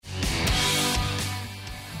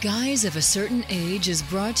Guys of a Certain Age is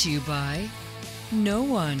brought to you by no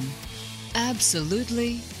one.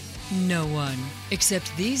 Absolutely no one.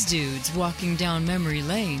 Except these dudes walking down memory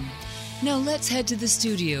lane. Now let's head to the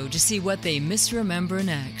studio to see what they misremember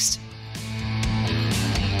next.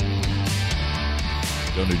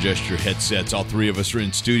 Don't adjust your headsets. All three of us are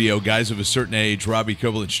in studio. Guys of a Certain Age. Robbie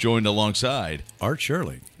Kovalich joined alongside Art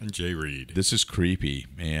Shirley. And Jay Reed. This is creepy,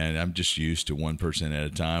 man. I'm just used to one person at a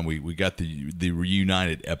time. We got the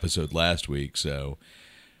reunited episode last week, so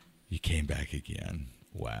you came back again.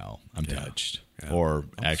 Wow, I'm touched. Yeah. Or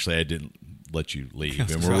actually, I didn't let you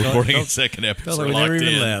leave, and we're recording a second episode. Like we never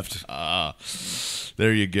even left.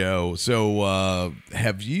 There you go. So,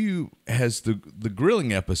 has the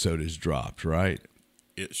grilling episode is dropped, right?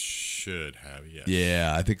 It should have, yes.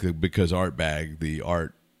 Yeah, I think because the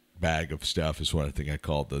art bag of stuff is what I think I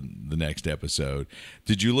called the next episode.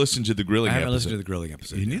 Did you listen to the grilling episode? I haven't listened to the grilling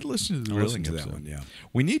episode. You need to listen to the grilling episode. That one, yeah.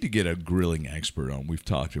 We need to get a grilling expert on. We've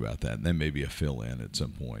talked about that, and then maybe a fill-in at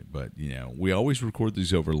some point. But, we always record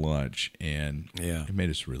these over lunch, and it made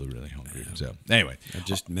us really, really hungry. Yeah. So, anyway.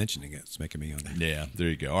 Just mentioning it's making me hungry. Yeah, there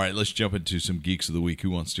you go. All right, let's jump into some Geeks of the Week.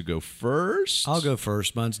 Who wants to go first? I'll go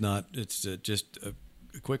first. Mine's not. It's just a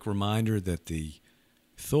quick reminder that the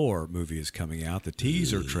Thor movie is coming out, the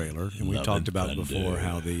teaser trailer, and we talked about before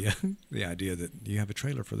how the idea that you have a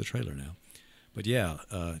trailer for the trailer now. But yeah,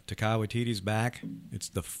 Taika Waititi's back. It's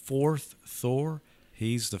the fourth Thor.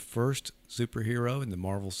 He's the first superhero in the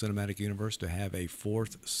Marvel Cinematic Universe to have a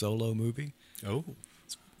fourth solo movie. Oh.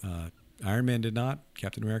 Iron Man did not.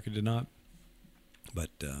 Captain America did not. But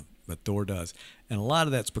Thor does. And a lot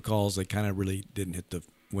of that's because they kind of really didn't hit the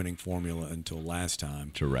winning formula until last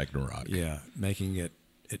time. To Ragnarok. Yeah, making it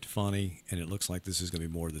funny, and it looks like this is going to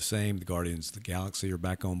be more of the same. The Guardians of the Galaxy are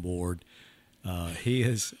back on board. He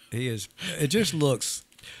is. It just looks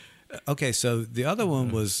okay. So the other one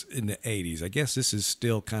was in the '80s. I guess this is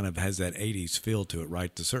still kind of has that '80s feel to it,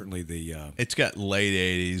 right? Certainly the. It's got late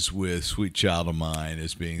 '80s with "Sweet Child of Mine"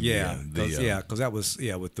 as being because that was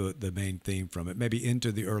with the main theme from it. Maybe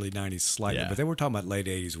into the early '90s slightly, but they were talking about late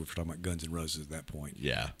 '80s. We were talking about Guns N' Roses at that point.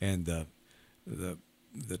 Yeah, and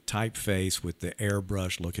the typeface with the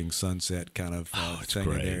airbrush looking sunset kind of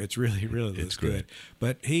thing in there. It's really, really looks good.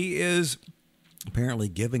 But he is apparently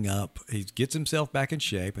giving up. He gets himself back in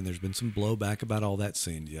shape, and there's been some blowback about all that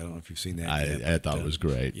scene. I don't know if you've seen that. I thought it was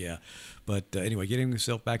great. Yeah. But anyway, getting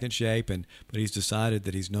himself back in shape, but he's decided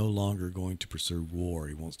that he's no longer going to pursue war.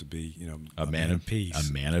 He wants to be, a man of peace.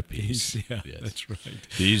 A man of peace. Yeah, yes. That's right.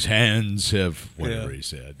 These hands have whatever he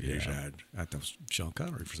said. Yeah. I thought it was Sean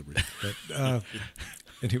Connery for some reason. But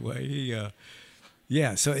anyway,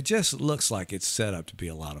 so it just looks like it's set up to be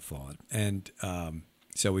a lot of fun. And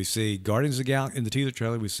so we see Guardians of the Galaxy in the teaser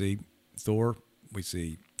trailer. We see Thor. We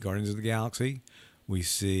see Guardians of the Galaxy. We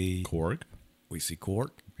see Korg. We see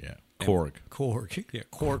Korg. Yeah. Korg. Yeah,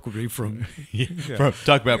 Korg would be from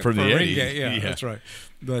talk about from the 80s. Yeah, that's right.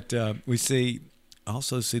 But we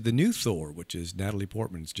also see the new Thor, which is Natalie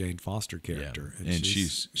Portman's Jane Foster character. Yeah. And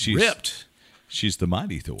she's ripped. She's the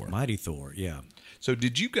Mighty Thor. Mighty Thor, yeah. So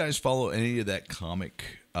did you guys follow any of that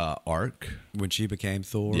comic arc? When she became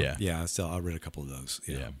Thor? Yeah. Yeah, I read a couple of those.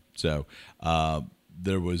 Yeah. So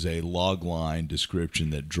there was a log line description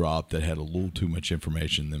that dropped that had a little too much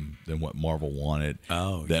information than what Marvel wanted.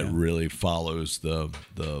 Oh, that really follows the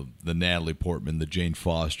Natalie Portman, the Jane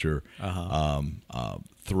Foster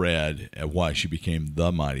thread of why she became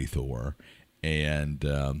the Mighty Thor, and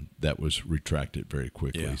that was retracted very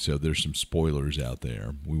quickly. Yeah. So there's some spoilers out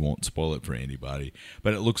there. We won't spoil it for anybody,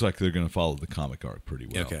 but it looks like they're going to follow the comic arc pretty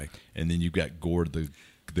well. Okay. And then you've got Gord the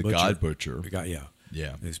God Butcher.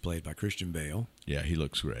 Yeah. He's played by Christian Bale. Yeah, he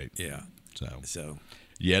looks great. Yeah. So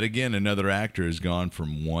yet again, another actor has gone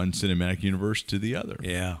from one cinematic universe to the other.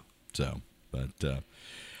 Yeah. So, but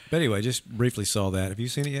anyway, just briefly saw that. Have you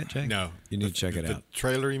seen it yet, Jake? No. You need to check it out. The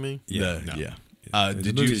trailer, you mean? Yeah. No. Yeah.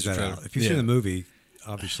 Did you? If you've seen the movie,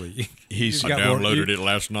 obviously, I downloaded it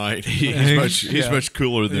last night. He's much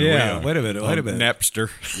cooler than we are. Wait a minute. Napster.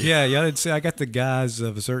 Yeah, I did say I got the guys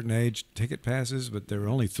of a certain age ticket passes, but there were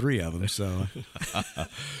only 3 of them. So,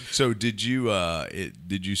 so did you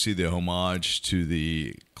see the homage to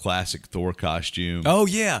the classic Thor costume? Oh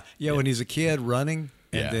yeah. When he's a kid running.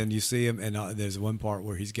 And Yeah. then you see him, and there's one part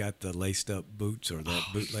where he's got the laced-up boots or the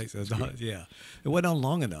boot lace. Yeah, it wasn't on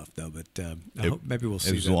long enough though, but I hope maybe we'll see.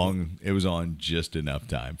 It was that long. It was on just enough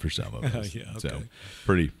time for some of us. Yeah, okay. So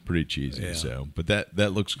pretty cheesy. Yeah. So, but that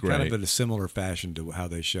looks great. Kind of in a similar fashion to how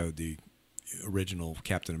they showed the original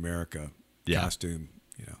Captain America costume.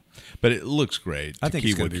 But it looks great. I think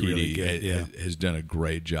it's going to be really Waititi good. has done a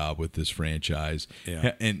great job with this franchise.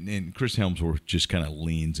 Yeah. And Chris Hemsworth just kind of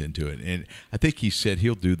leans into it. And I think he said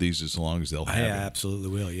he'll do these as long as they'll have I him. absolutely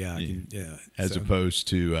will. Yeah. As opposed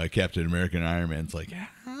to Captain America and Iron Man, it's like,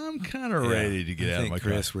 I'm kind of ready to get out of my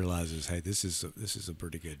car. Chris realizes, hey, this is a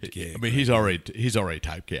pretty good gig. I mean, he's already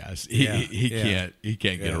typecast. He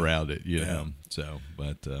can't get around it, you know. So,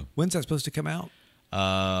 but when's that supposed to come out?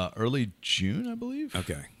 Early June, I believe.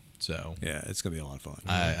 Okay. So yeah, it's gonna be a lot of fun.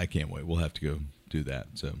 I can't wait. We'll have to go do that.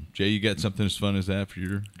 So Jay, you got something as fun as that for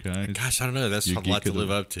your guys? Gosh, I don't know. That's a lot to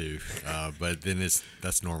live up to. But then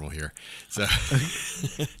that's normal here. So,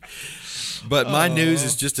 but my news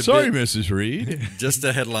is just a sorry, bit, Mrs. Reed. just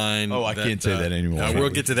a headline. I can't say that anymore. We'll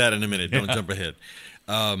get to that in a minute. Don't jump ahead.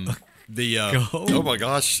 Oh my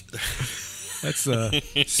gosh. That's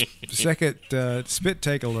second spit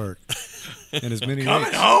take alert in as many Coming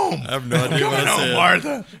weeks. home. I have no idea what I said.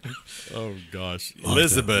 Martha. Oh gosh, Martha.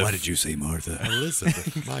 Elizabeth. Why did you say Martha?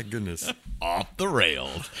 Elizabeth? My goodness. Off the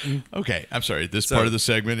rails. Okay, I'm sorry. This part of the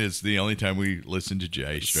segment is the only time we listen to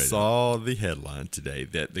Jay straight up. Saw the headline today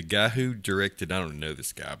that the guy who directed, I don't know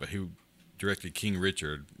this guy, but who directed King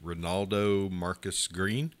Richard, Ronaldo Marcus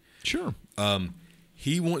Green. Sure.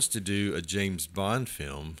 He wants to do a James Bond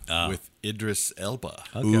film with Idris Elba.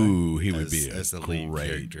 Okay. Ooh, he would be as a the lead great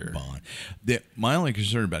character. Bond. My only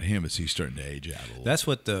concern about him is he's starting to age out a little. That's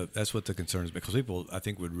what the concern is, because people I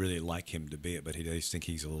think would really like him to be it, but they just think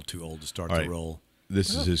he's a little too old to start the role. This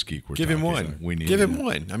is his geek. We're Give him talking. one. We Give him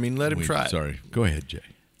one. I mean, let him try it. Sorry. Go ahead, Jay.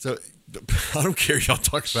 So I don't care. Y'all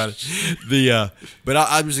talk about it. But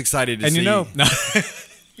I was excited to see.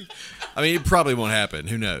 I mean, it probably won't happen.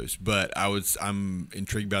 Who knows? But I'm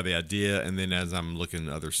intrigued by the idea, and then as I'm looking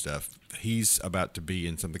at other stuff, he's about to be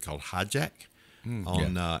in something called Hijack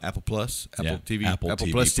on Apple Plus, Apple TV, Apple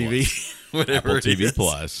TV Plus TV, whatever Apple it TV is.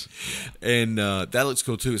 Plus. And that looks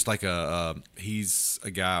cool too. It's like he's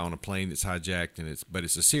a guy on a plane that's hijacked, and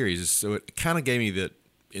it's a series. So it kind of gave me that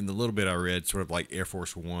in the little bit I read, sort of like Air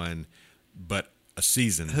Force One, but a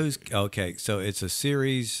season. So it's a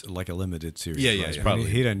series, like a limited series. Yeah, right? yeah. Probably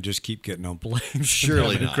he doesn't just keep getting on planes.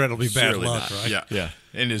 Surely not. Incredibly bad Surely luck, not. right? Yeah.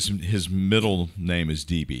 And his middle name is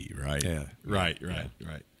DB, right? Yeah. Right.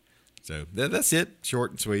 So that's it.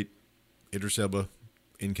 Short and sweet. Idris Elba,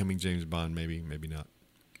 incoming James Bond, maybe not.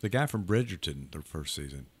 The guy from Bridgerton, the first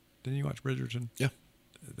season. Didn't you watch Bridgerton? Yeah.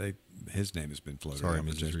 His name has been floated. Sorry, around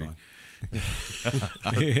with Mrs. James Reed. Bond.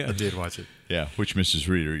 I did watch it. Yeah. Which Mrs.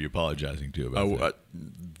 Reed are you apologizing to about that?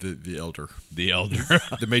 The elder, The elder.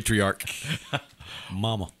 the matriarch.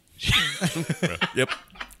 Mama. Yep,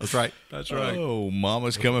 that's right. That's right. Oh,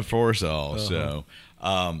 Mama's coming for us all. So,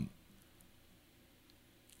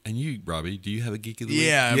 And you, Robbie, do you have a geek of the week?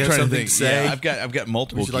 yeah, Do you I'm have trying to something think. say? Yeah, I've got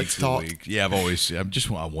multiple Would you like geeks to of talk? the week. Yeah,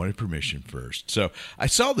 I wanted permission first. So I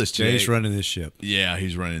saw this today. Jay's running this ship. Yeah,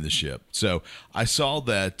 he's running the ship. So I saw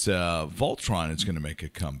that Voltron is going to make a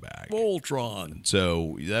comeback. Voltron.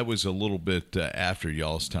 So that was a little bit after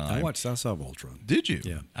y'all's time. I saw Voltron. Did you?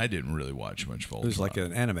 Yeah. I didn't really watch much Voltron. It was like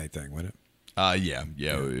an anime thing, wasn't it? Yeah.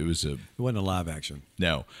 It was a It wasn't a live action.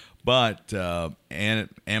 no. But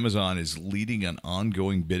Amazon is leading an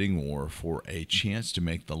ongoing bidding war for a chance to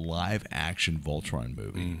make the live action Voltron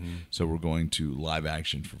movie. Mm-hmm. So we're going to live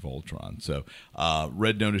action for Voltron. So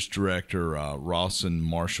Red Notice director Rawson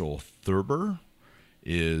Marshall Thurber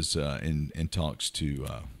is in talks to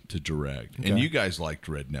direct. And Okay. you guys liked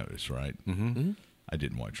Red Notice, right? Mm-hmm. I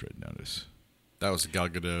didn't watch Red Notice. That was a Gal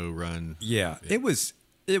Gadot run. Yeah.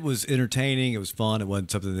 It was entertaining. It was fun. It wasn't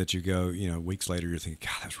something that you go, weeks later, you're thinking,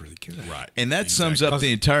 God, that's really good. Right. And that sums up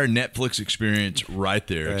the entire Netflix experience right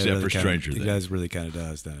there, It except really for Stranger It Things. guys really kind of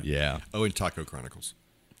does, doesn't it? Yeah. Oh, and Taco Chronicles.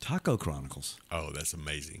 Taco Chronicles. Oh, that's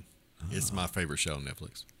amazing. It's my favorite show on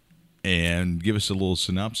Netflix. And give us a little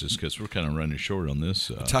synopsis because we're kind of running short on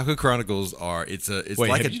this. Taco Chronicles it's Wait,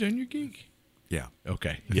 like have you done your geek? Yeah.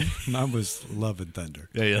 Okay. Yeah, Mine was Love and Thunder.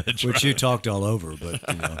 that's Which right. you talked all over, but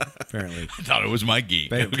apparently I thought it was my geek.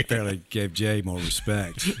 apparently gave Jay more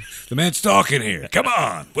respect. The man's talking here. Come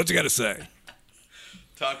on. What's he got to say?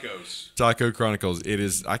 Tacos. Taco Chronicles. It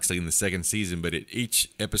is actually in the second season, but each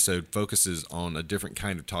episode focuses on a different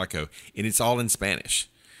kind of taco, and it's all in Spanish.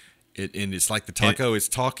 And it's like the taco is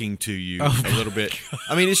talking to you a little bit.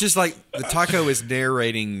 I mean, it's just like the taco is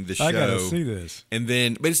narrating the show. I got to see this. And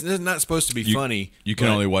then, but it's not supposed to be funny. You can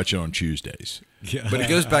but- only watch it on Tuesdays. Yeah. But it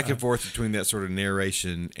goes back and forth between that sort of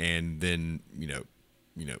narration and then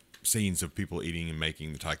scenes of people eating and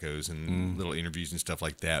making the tacos and little interviews and stuff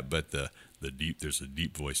like that. But there's a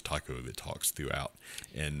deep voice taco that talks throughout,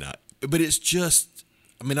 and but it's just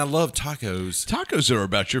I mean, I love tacos. Tacos are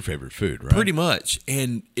about your favorite food, right? Pretty much.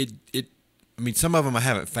 And I mean, some of them I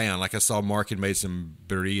haven't found. Like I saw Mark had made some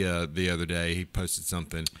birria the other day. He posted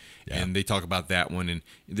something, and they talk about that one. And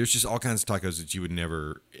there's just all kinds of tacos that you would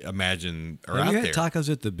never imagine are out there. Have you had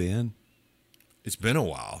tacos at the Bend? It's been a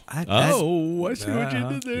while. I see what you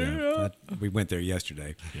did there. Yeah, we went there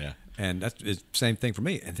yesterday. Yeah. And that's the same thing for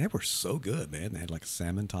me. And they were so good, man. They had like a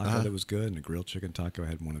salmon taco that was good and a grilled chicken taco. I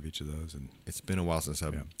had one of each of those. And it's been a while since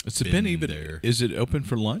I've been even there. Is it open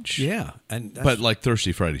for lunch? Yeah. But like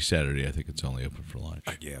Thursday, Friday, Saturday, I think it's only open for lunch.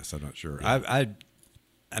 I guess. I'm not sure. Yeah.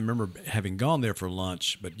 I remember having gone there for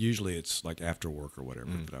lunch, but usually it's like after work or whatever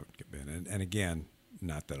that I would get in. And again,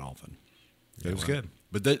 not that often. It was good.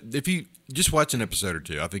 But if you just watch an episode or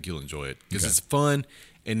two, I think you'll enjoy it because it's fun.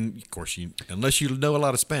 And of course, unless you know a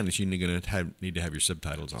lot of Spanish, you're going to need to have your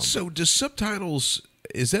subtitles on. So, does subtitles,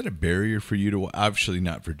 is that a barrier for you to? Obviously,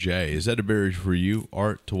 not for Jay. Is that a barrier for you,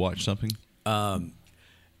 Art, to watch something? I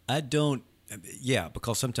don't. Yeah,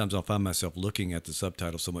 because sometimes I'll find myself looking at the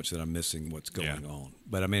subtitles so much that I'm missing what's going on.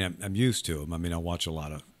 But I mean, I'm used to them. I mean, I watch a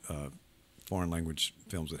lot of foreign language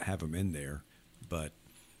films that have them in there, but.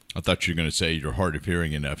 I thought you were going to say you're hard of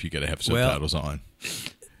hearing enough. You got to have subtitles on.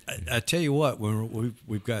 I tell you what, when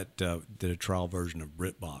we've got did a trial version of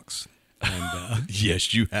BritBox, and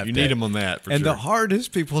yes, you have. You need them on that, for and sure. the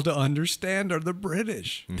hardest people to understand are the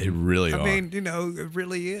British. They really are. I mean, it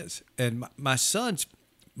really is. And my sons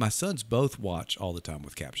both watch all the time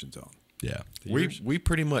with captions on. Yeah, we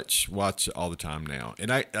pretty much watch all the time now,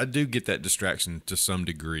 and I do get that distraction to some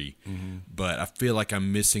degree, but I feel like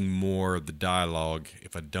I'm missing more of the dialogue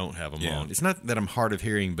if I don't have them on. It's not that I'm hard of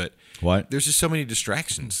hearing, but there's just so many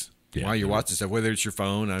distractions while you're watching stuff. Whether it's your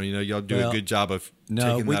phone, I mean, y'all do a good job of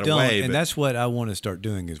taking that away. And that's what I want to start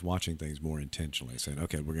doing is watching things more intentionally. Saying,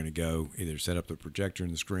 okay, we're going to go either set up the projector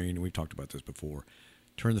and the screen, and we've talked about this before.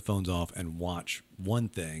 Turn the phones off and watch one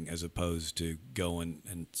thing as opposed to going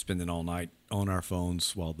and spending all night on our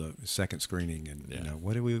phones while the second screening and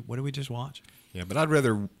what do we just watch? Yeah, but I'd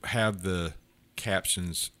rather have the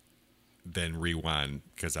captions than rewind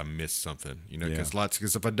because I missed something,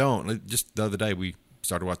 because if I don't, just the other day we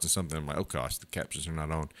started watching something, I'm like, oh gosh, the captions are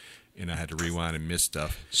not on, and I had to rewind and miss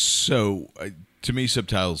stuff. So to me,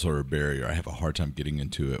 subtitles are a barrier. I have a hard time getting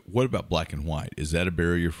into it. What about black and white? Is that a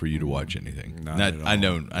barrier for you to watch anything? Not at all. I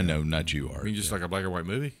know, not you, Art. I mean, just like a black and white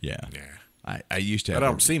movie? Yeah. Yeah. I used to have I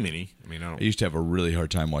don't see many. I mean, I used to have a really hard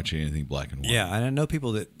time watching anything black and white. Yeah, and I know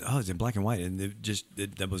people that it's in black and white, and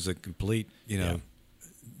that was a complete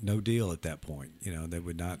no deal at that point. They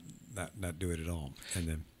would not do it at all. And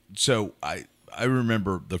then I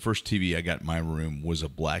remember the first TV I got in my room was a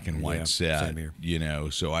black and white set. Same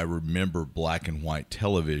here. So I remember black and white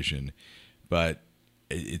television, but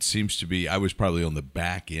it seems to be I was probably on the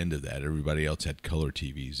back end of that. Everybody else had color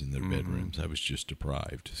TVs in their bedrooms. I was just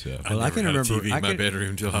deprived. So I can remember a TV in my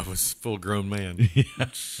bedroom until I was full grown man.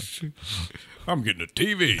 I'm getting a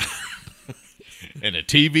TV and a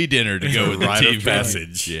TV dinner to go with the Rite TV of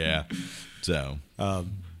passage. Yeah. So.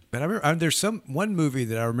 But I remember there's one movie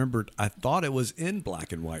that I remembered. I thought it was in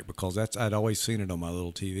black and white because I'd always seen it on my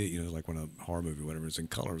little TV. Like when a horror movie, whatever, is in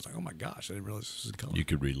color. I was like, oh my gosh, I didn't realize this was in color. You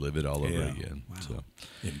could relive it all over again. Wow. So.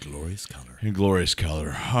 In glorious color. In glorious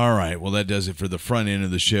color. All right. Well, that does it for the front end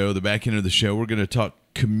of the show. The back end of the show, we're going to talk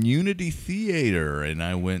community theater, and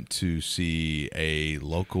I went to see a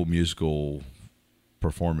local musical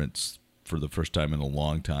performance for the first time in a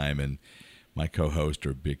long time, and my co-hosts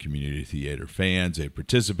are big community theater fans. They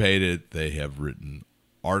participated. They have written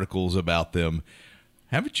articles about them.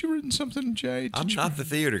 Haven't you written something, Jay? I'm not the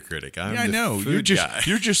theater critic. I know. Food guy.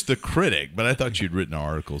 You're just the critic, but I thought you'd written an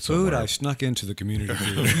article somewhere. Food, I snuck into the community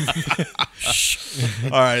theater.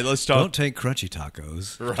 All right, let's talk. Don't take crunchy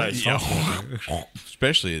tacos. Right.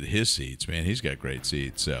 Especially at his seats, man. He's got great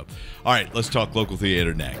seats. So, all right, let's talk local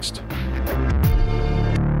theater next.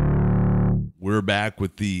 We're back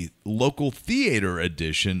with the local theater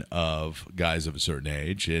edition of Guys of a Certain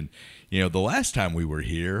Age. And, the last time we were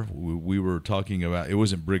here, we were talking about, it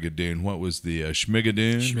wasn't Brigadoon. What was the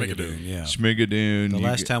Schmigadoon? Schmigadoon, yeah. Schmigadoon. The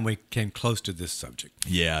last time we came close to this subject.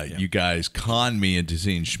 Yeah, you guys conned me into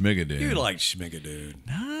seeing Schmigadoon. You liked Schmigadoon.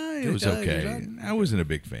 Nah, it was okay. I wasn't a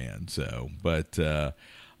big fan, but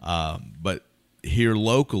here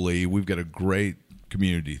locally, we've got a great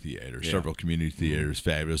community theater, several community theaters,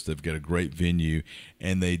 fabulous. They've got a great venue,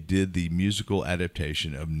 and they did the musical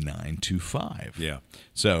adaptation of 9 to 5. Yeah.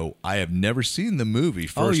 So I have never seen the movie.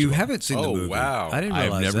 Haven't seen the movie? Oh, wow. I didn't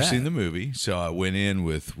realize I've never that. seen the movie, so I went in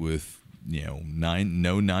with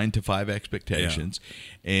 9 to 5 expectations,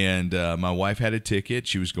 and my wife had a ticket.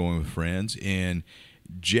 She was going with friends, and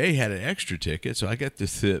Jay had an extra ticket, so I got to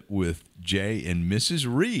sit with Jay and Mrs.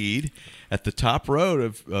 Reed at the top row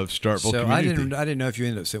of Starkville Community. So I didn't know if you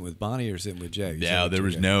ended up sitting with Bonnie or sitting with Jay. Yeah, there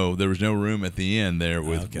was no room at the end there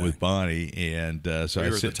with Bonnie, and so we I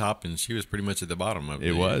were sit at the top, and she was pretty much at the bottom of it.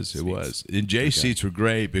 It was. And Jay's seats were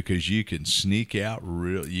great because you can sneak out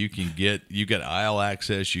you got aisle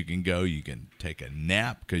access. You can go. You can take a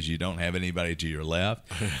nap because you don't have anybody to your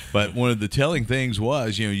left. But one of the telling things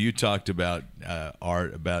was, you talked about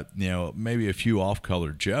Art, about maybe a few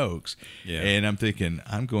off-color jokes, and I'm thinking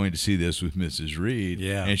I'm going to see this with Mrs. Reed,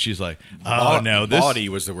 and she's like, no, this body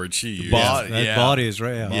was the word she used. Body is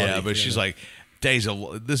right. Yeah, but she's like,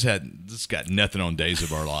 this got nothing on Days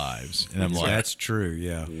of Our Lives, and I'm like, that's true.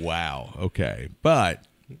 Yeah. Wow. Okay, but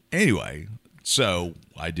anyway. So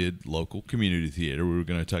I did local community theater. We were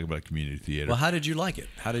going to talk about community theater. Well, how did you like it?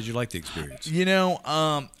 How did you like the experience?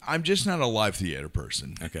 I'm just not a live theater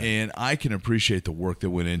person. Okay. And I can appreciate the work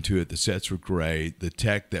that went into it. The sets were great. The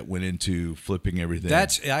tech that went into flipping everything.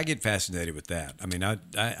 I get fascinated with that. I mean,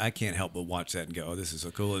 I can't help but watch that and go, oh, this is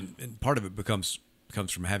so cool. And part of it comes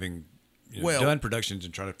from having done productions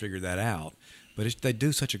and trying to figure that out. But they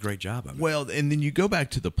do such a great job of it. Well, and then you go back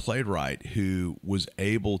to the playwright who was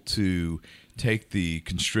able to take the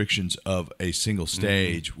constrictions of a single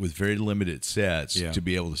stage with very limited sets to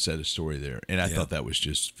be able to set a story there. And I thought that was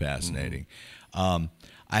just fascinating. I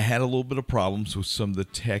had a little bit of problems with some of the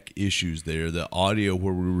tech issues there. The audio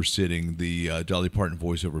where we were sitting, the Dolly Parton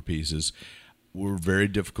voiceover pieces, were very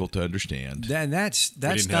difficult to understand. And that's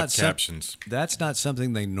not captions. That's not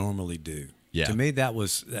something they normally do. Yeah. To me, that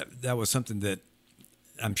was something that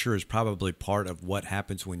I'm sure is probably part of what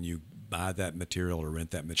happens when you buy that material or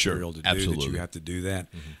rent that material to do absolutely. that. You have to do that.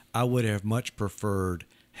 I would have much preferred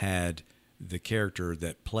had the character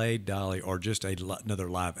that played Dolly or just another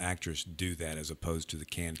live actress do that as opposed to the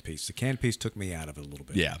canned piece. The canned piece took me out of it a little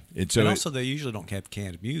bit. Yeah. And also, they usually don't have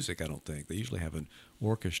canned music, I don't think. They usually have an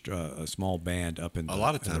orchestra, a small band up in the, a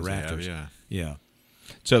lot of times in the rafters. they have, Yeah.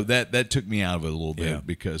 So that took me out of it a little bit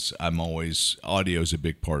because audio is a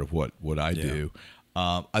big part of what I do.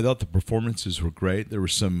 I thought the performances were great. There were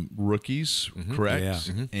some rookies, correct?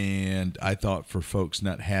 Yeah. And I thought for folks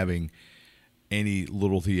not having any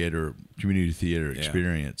little theater, community theater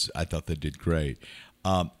experience, I thought they did great.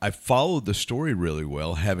 I followed the story really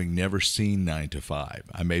well, having never seen 9 to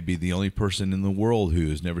 5. I may be the only person in the world who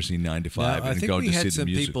has never seen 9 to 5 I and think gone we to see had the some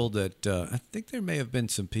musical. people that I think there may have been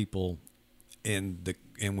some people in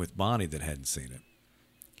with Bonnie that hadn't seen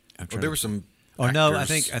it. There were some. Oh no, I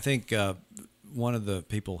actors. think one of the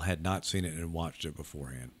people had not seen it and watched it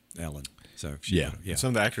beforehand, Ellen. So Yeah. Some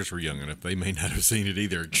of the actors were young enough; they may not have seen it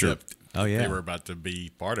either. Except they were about to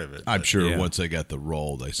be part of it. I'm sure Yeah. once they got the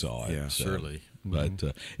role, they saw it. Yeah, so. surely. But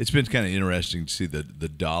it's been kind of interesting to see the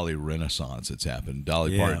Dolly renaissance that's happened.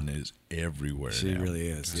 Dolly Parton is everywhere She now. really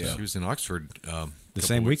is. Yeah. She was in Oxford The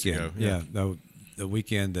same weeks weekend. ago. The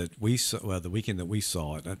weekend that we saw. Well, the weekend that we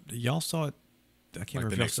saw it. Y'all saw it. I can't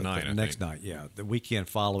remember the next night. The next night. Yeah, the weekend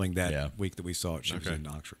following that week that we saw it, she was Okay. in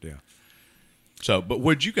Oxford. Yeah. So, but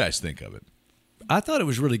what did you guys think of it? I thought it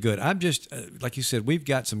was really good. I'm just like you said, we've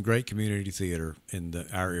got some great community theater in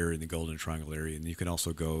our area, in the Golden Triangle area, and you can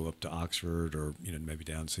also go up to Oxford or maybe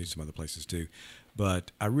down and see some other places too.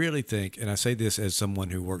 But I really think, and I say this as someone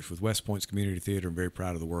who works with West Point's Community Theater, I'm very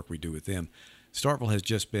proud of the work we do with them. Starkville has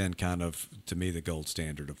just been kind of, to me, the gold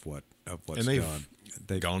standard of what's And they've done.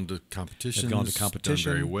 They've gone to competitions. gone to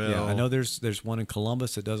competition Done very well. Yeah, I know there's one in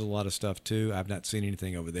Columbus that does a lot of stuff too. I've not seen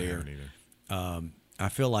anything over there. I haven't either. I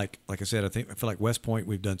feel like I said, I feel like West Point,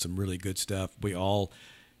 we've done some really good stuff. We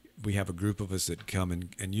have a group of us that come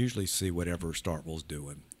and usually see whatever Starkville's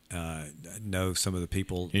doing. Know some of the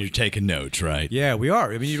people. And you're taking notes, right? Yeah, we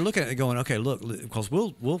are. I mean, you're looking at it going, okay, look, because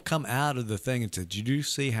we'll come out of the thing and say, did you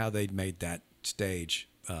see how they made that stage,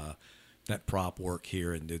 that prop work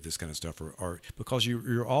here and do this kind of stuff? Or because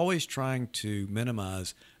you're always trying to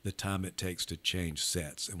minimize the time it takes to change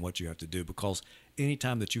sets and what you have to do. Because any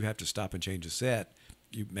time that you have to stop and change a set,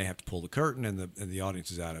 you may have to pull the curtain and the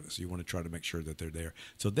audience is out of it. So you want to try to make sure that they're there.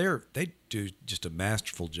 So they do just a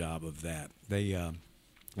masterful job of that. They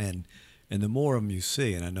and the more of them you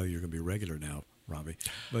see, and I know you're going to be regular now, Robbie,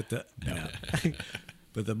 but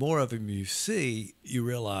but the more of them you see, you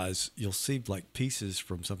realize you'll see like pieces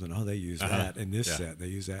from something. Oh, they use that in this set. They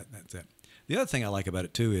use that and that's it. The other thing I like about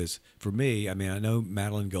it too is, for me, I mean, I know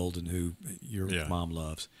Madeline Golden, who your mom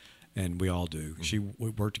loves, and we all do. We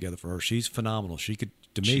work together for her. She's phenomenal. She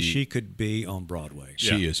could be on Broadway.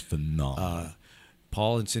 She is phenomenal.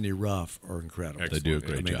 Paul and Cindy Ruff are incredible. They do a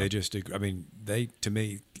great job. They just do. I mean, to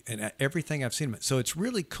me, and everything I've seen. So it's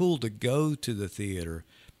really cool to go to the theater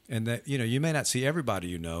and that you may not see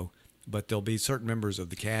everybody but there'll be certain members of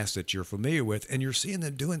the cast that you're familiar with, and you're seeing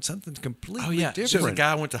them doing something completely different. So a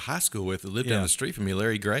guy I went to high school with that lived down the street from me,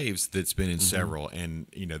 Larry Graves, that's been in several, and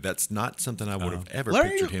that's not something I would have ever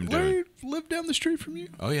pictured him doing. Larry lived down the street from you?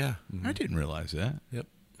 Oh yeah, I didn't realize that. Yep.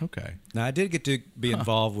 Okay. Now I did get to be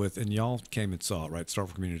involved with, and y'all came and saw it, right?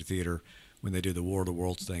 Starkville Community Theater, when they did the War of the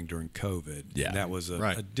Worlds thing during COVID. Yeah. And that was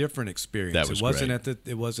a different experience. That was it wasn't great.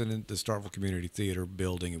 it wasn't in the Starkville Community Theater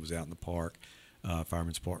building. It was out in the park, Fire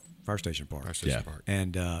Station Park.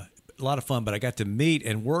 And a lot of fun, but I got to meet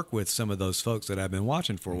and work with some of those folks that I've been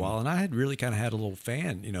watching for a while, and I had really kind of had a little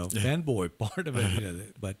fanboy part of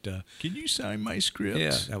it. But can you sign my script?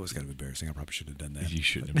 Yeah, that was kind of embarrassing. I probably shouldn't have done that. You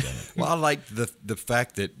shouldn't have done it. Well, I like the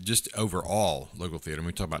fact that just overall local theater.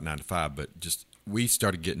 We talk about 9 to 5, but just we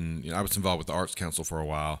started getting. I was involved with the Arts Council for a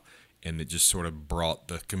while, and it just sort of brought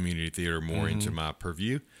the community theater more into my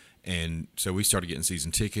purview. And so we started getting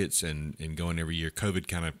season tickets and going every year. COVID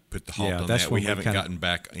kind of put the halt on that. We haven't gotten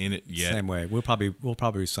back in it yet. Same way. We'll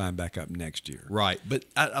probably sign back up next year. Right. But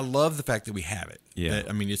I love the fact that we have it. Yeah.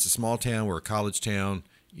 I mean, it's a small town. We're a college town.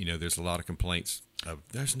 There's a lot of complaints of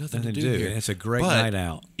there's nothing to do here. It's a great night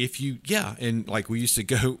out. And like we used to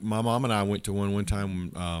go, my mom and I went to one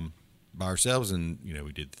time by ourselves, and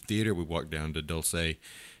we did the theater. We walked down to Dulce,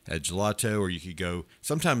 had gelato, or you could go.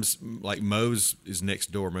 Sometimes like Moe's is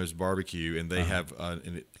next door, Moe's Barbecue, and they have a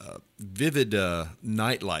vivid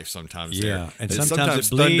nightlife sometimes. Yeah, there. and sometimes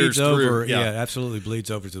it bleeds over. Yeah. Absolutely bleeds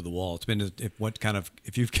over to the wall. It's been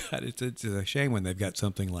if you've got it's a shame when they've got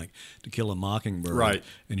something like To Kill a Mockingbird, right?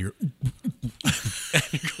 And you're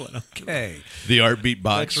going, okay. The art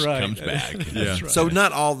beatbox right. comes back. That's right. So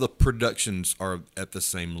not all the productions are at the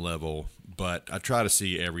same level, but I try to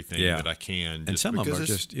see everything that I can. And some of them are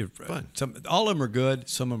just fun. All of them are good.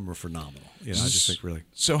 Some of them are phenomenal. I just think really.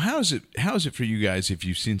 So how is it for you guys if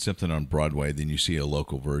you've seen something on Broadway, then you see a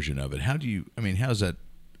local version of it? How do you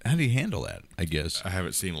handle that? I guess I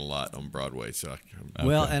haven't seen a lot on Broadway, so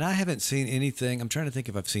and I haven't seen anything. I'm trying to think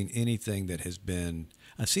if I've seen anything that has been.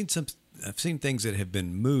 I've seen things that have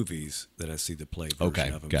been movies that I see the play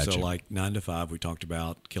version of them. Gotcha. So like 9 to 5, we talked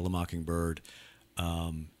about Kill a Mockingbird,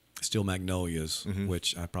 Steel Magnolias,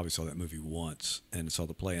 which I probably saw that movie once and saw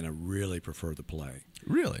the play, and I really prefer the play.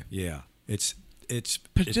 Really? Yeah, but it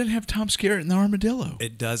didn't have Tom Skerritt and the Armadillo.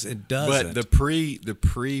 It does. It doesn't. But the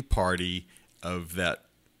pre party of that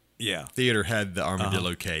theater had the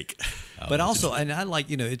armadillo cake. But also, and I like,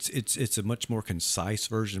 it's a much more concise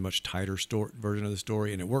version, a much tighter version of the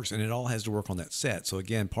story, and it works, and it all has to work on that set. So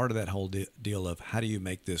again, part of that whole deal of how do you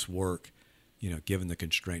make this work, given the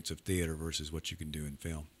constraints of theater versus what you can do in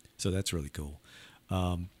film. So that's really cool.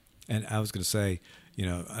 And I was going to say,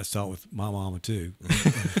 I saw it with my mama too.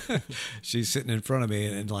 She's sitting in front of me,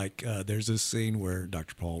 and there's this scene where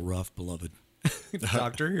Dr. Paul Ruff, beloved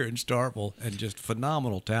doctor here in Starkville, and just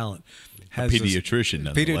phenomenal talent, has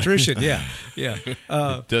pediatrician, yeah.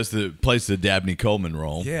 plays the Dabney Coleman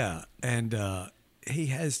role. Yeah, and he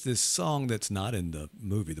has this song that's not in the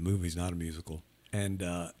movie. The movie's not a musical, and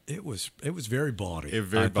it was very baughty.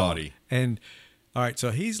 Very baughty. And all right,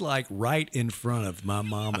 so he's like right in front of my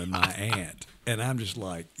mom and my aunt, and I'm just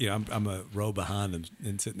like, I'm a row behind them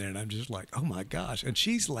and sitting there, and I'm just like, oh my gosh, and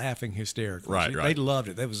she's laughing hysterically. Right. They loved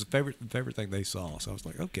it. That was the favorite thing they saw. So I was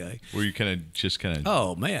like, okay. Were you kind of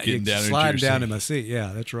oh man, getting down sliding down in my seat?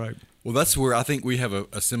 Yeah, that's right. Well, that's where I think we have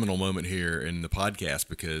a seminal moment here in the podcast,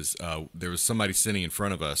 because there was somebody sitting in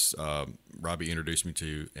front of us. Robbie introduced me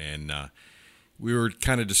to, and we were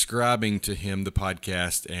kind of describing to him the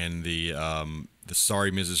podcast and the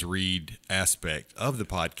Sorry Mrs. Reed aspect of the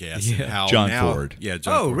podcast. Yeah. And how John now, Ford. Yeah,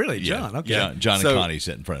 John Ford. Really? John? Okay. Yeah, John and Connie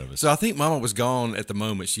sat in front of us. So I think Mama was gone at the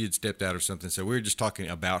moment. She had stepped out or something. So we were just talking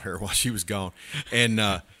about her while she was gone. And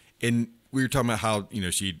we were talking about how,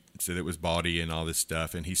 she said it was bawdy and all this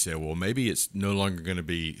stuff. And he said, well, maybe it's no longer going to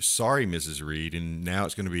be Sorry, Mrs. Reed. And now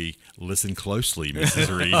it's going to be Listen Closely, Mrs.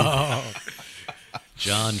 Reed.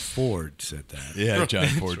 John Ford said that. Yeah, John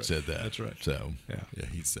Ford said that. That's right. So yeah,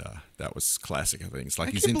 he's that was classic. I think it's like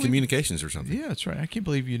he's in communications or something. Yeah, that's right. I can't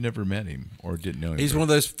believe you never met him or didn't know him. He's one of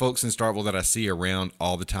those folks in Starkville that I see around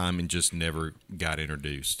all the time and just never got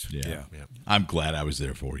introduced. Yeah. I'm glad I was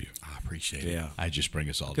there for you. I appreciate it. Yeah, I just bring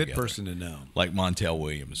us all good together. Good person to know. Like Montel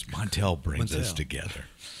Williams. Montel brings us together.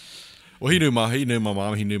 Well, he knew my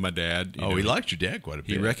mom. He knew my dad. He liked your dad quite a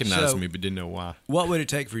bit. He recognized me, but didn't know why. What would it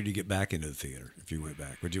take for you to get back into the theater if you went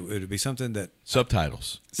back? Would it be something that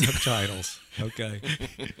subtitles? Okay.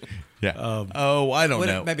 Yeah. I don't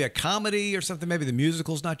know. Maybe a comedy or something. Maybe the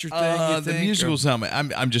musical's not your thing. The musical's not.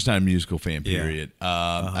 I'm just not a musical fan. Period.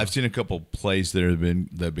 I've seen a couple plays that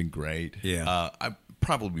have been great. Yeah.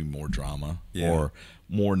 probably more drama or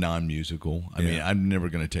more non-musical. I mean, I'm never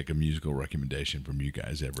going to take a musical recommendation from you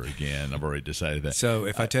guys ever again. I've already decided that. So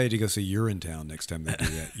if I tell you to go see Urinetown next time they do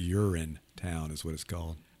that, Urinetown is what it's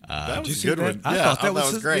called. That was a good one. I thought that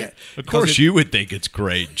was great. Yeah. Of course, you would think it's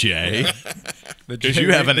great, Jay. Because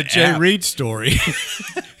you have the Jay Reed story.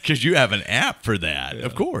 Because you have an app for that,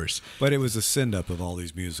 of course. But it was a send-up of all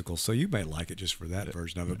these musicals, so you may like it just for that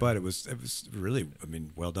version of it. But it was really, I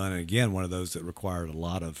mean, well done. And again, one of those that required a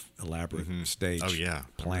lot of elaborate stage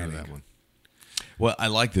planning. That one. Well, I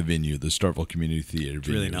like the venue, the Starkville Community Theater. It's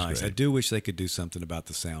really nice. I do wish they could do something about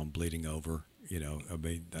the sound bleeding over. You know, I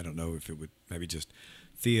mean, I don't know if it would maybe just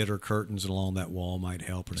theater curtains along that wall might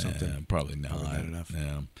help or something. Probably not. Probably not enough.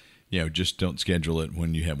 You know, just don't schedule it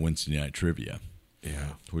when you have Wednesday night trivia.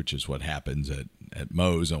 Yeah, which is what happens at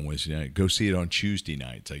Moe's on Wednesday night. Go see it on Tuesday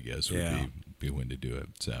nights, I guess, would be when to do it.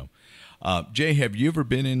 So, Jay, have you ever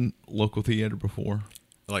been in local theater before?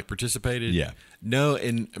 Like participated? Yeah. No,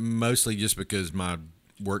 and mostly just because my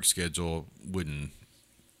work schedule wouldn't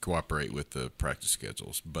cooperate with the practice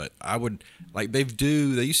schedules. But I would they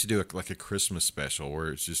used to do like a Christmas special where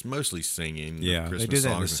it's just mostly singing. Yeah, Christmas they do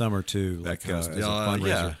that in the songs summer too, like as a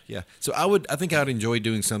fundraiser. Yeah. So I think I would enjoy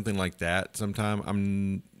doing something like that sometime.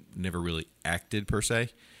 I'm never really acted per se,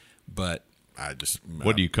 but I just.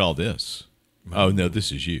 What do you call this? Oh no,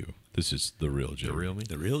 this is you. This is the real Jay. The real me.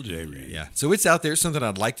 The real Jay Reed. Yeah. So it's out there. It's something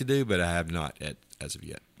I'd like to do, but I have not as of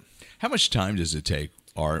yet. How much time does it take,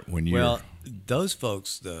 Art, when you? Well, those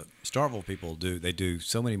folks, the Starkville people, they do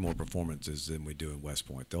so many more performances than we do in West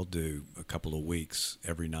Point. They'll do a couple of weeks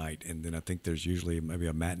every night, and then I think there's usually maybe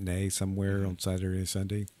a matinee somewhere on Saturday and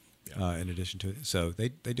Sunday. In addition to it, so they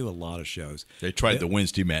do a lot of shows. They tried the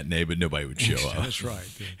Wednesday matinee, but nobody would show up. That's right,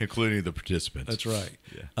 including the participants. That's right.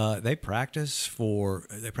 Yeah. They practice for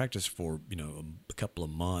a couple of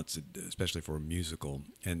months, especially for a musical,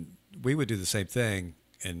 and we would do the same thing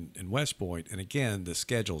in West Point. And again, the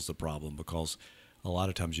schedule's the problem because a lot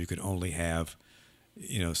of times you can only have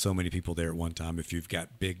so many people there at one time. If you've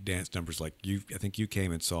got big dance numbers like I think you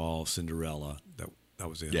came and saw Cinderella. That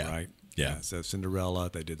was it, right? Yeah. So Cinderella,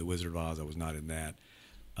 they did The Wizard of Oz. I was not in that.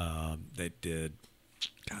 They did,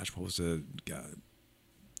 what was the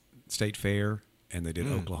State Fair, and they did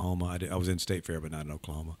Oklahoma. I was in State Fair, but not in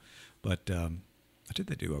Oklahoma. But did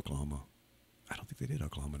they do Oklahoma? I don't think they did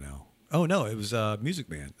Oklahoma now. Oh no, it was Music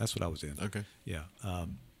Man. That's what I was in. Okay. Yeah.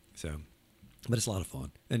 But it's a lot of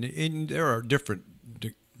fun, and there are different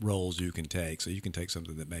roles you can take. So you can take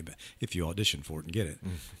something that maybe, if you audition for it and get it,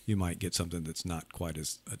 you might get something that's not quite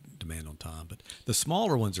as a demand on time. But the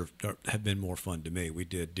smaller ones have been more fun to me. We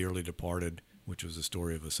did Dearly Departed, which was the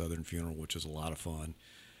story of a Southern funeral, which was a lot of fun.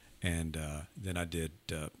 And then I did,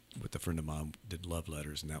 with a friend of mine, did Love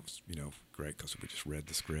Letters, and that was great because we just read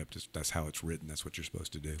the script. That's how it's written. That's what you're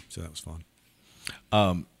supposed to do. So that was fun.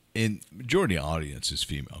 And majority audience is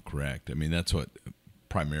female, correct? I mean, that's what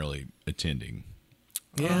primarily attending.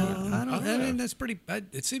 Yeah, I mean, that's pretty.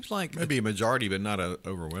 It seems like maybe a majority, but not an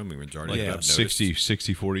overwhelming majority. Like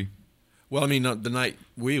 60-40. Well, I mean, the night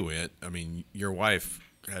we went, I mean, your wife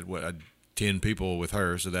had 10 people with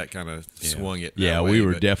her, so that kind of swung it. Yeah, we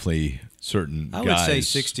were definitely certain. I would say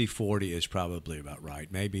 60-40 is probably about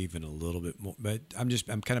right. Maybe even a little bit more. But I'm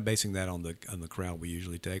kind of basing that on the crowd we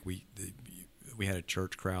usually take. We had a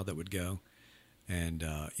church crowd that would go. And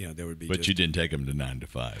there would be. But you didn't take them to 9 to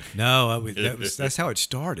 5. No, that's how it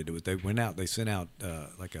started. They went out. They sent out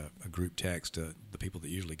like a group text to the people that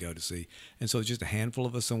usually go to see, and so it's just a handful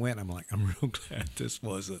of us that went. I'm like, I'm real glad this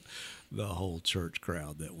wasn't the whole church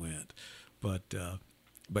crowd that went. But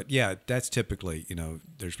yeah, that's typically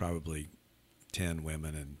there's probably 10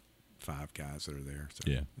 women and 5 guys that are there.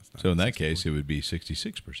 So yeah. So in that case, it would be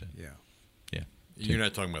 66%. Yeah. You're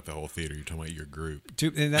not talking about the whole theater. You're talking about your group.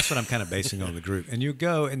 And that's what I'm kind of basing on the group. And you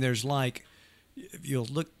go, and there's you'll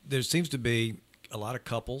look, there seems to be a lot of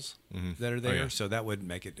couples that are there. Oh, yeah. So that would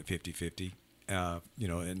make it 50-50.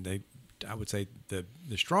 And I would say the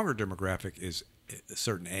stronger demographic is a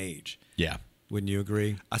certain age. Yeah. Wouldn't you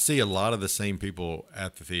agree? I see a lot of the same people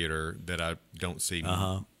at the theater that I don't see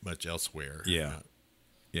much elsewhere. Yeah.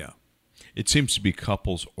 Yeah. It seems to be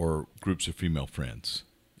couples or groups of female friends.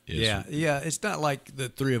 Yeah. It's not like the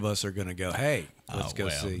 3 of us are going to go, hey, let's go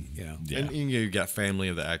see. Yeah. And you've got family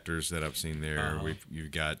of the actors that I've seen there.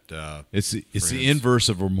 You've got it's the inverse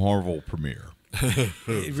of a Marvel premiere.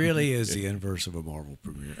 It really is the inverse of a Marvel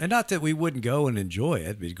premiere. And not that we wouldn't go and enjoy it.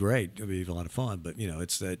 It'd be great. It'd be a lot of fun. But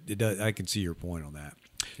it's that it does. I can see your point on that.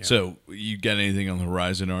 So you got anything on the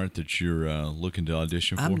horizon, Art, that you're looking to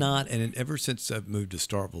audition for? I'm not, and ever since I've moved to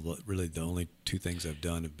Starkville, really the only two things I've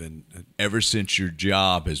done have been. Ever since your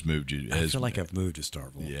job has moved you, I feel like I've moved to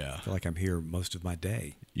Starkville. Yeah, I feel like I'm here most of my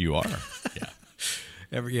day. You are,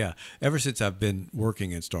 yeah. Ever since I've been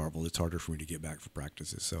working in Starkville, it's harder for me to get back for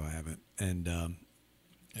practices, so I haven't. And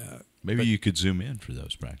maybe you could zoom in for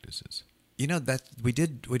those practices. You know that we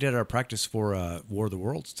did our practice for War of the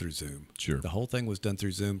Worlds through Zoom. Sure, the whole thing was done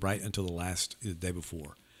through Zoom right until the day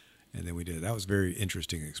before, and then we did it. That was a very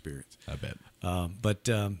interesting experience. I bet. But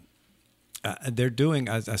they're doing.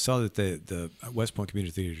 I saw that the West Point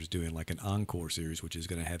Community Theater is doing like an encore series, which is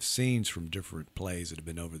going to have scenes from different plays that have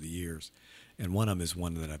been over the years, and one of them is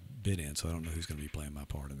one that I've been in. So I don't know who's going to be playing my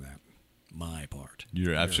part in that. My part.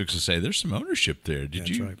 You're absolutely going to say there's some ownership there. Did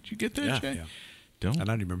you? Right. Did you get that, Jay? Yeah. Don't. I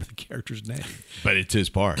don't even remember the character's name. But it's his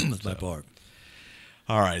part. It's my part.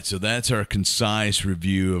 All right, so that's our concise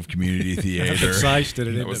review of community theater. Concise did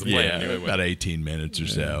it? Was the plan anyway. About 18 minutes or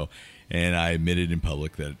so. And I admitted in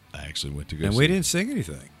public that I actually went to go and see we didn't sing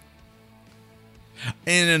anything.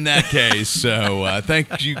 And in that case, so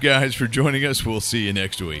thank you guys for joining us. We'll see you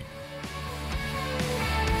next week.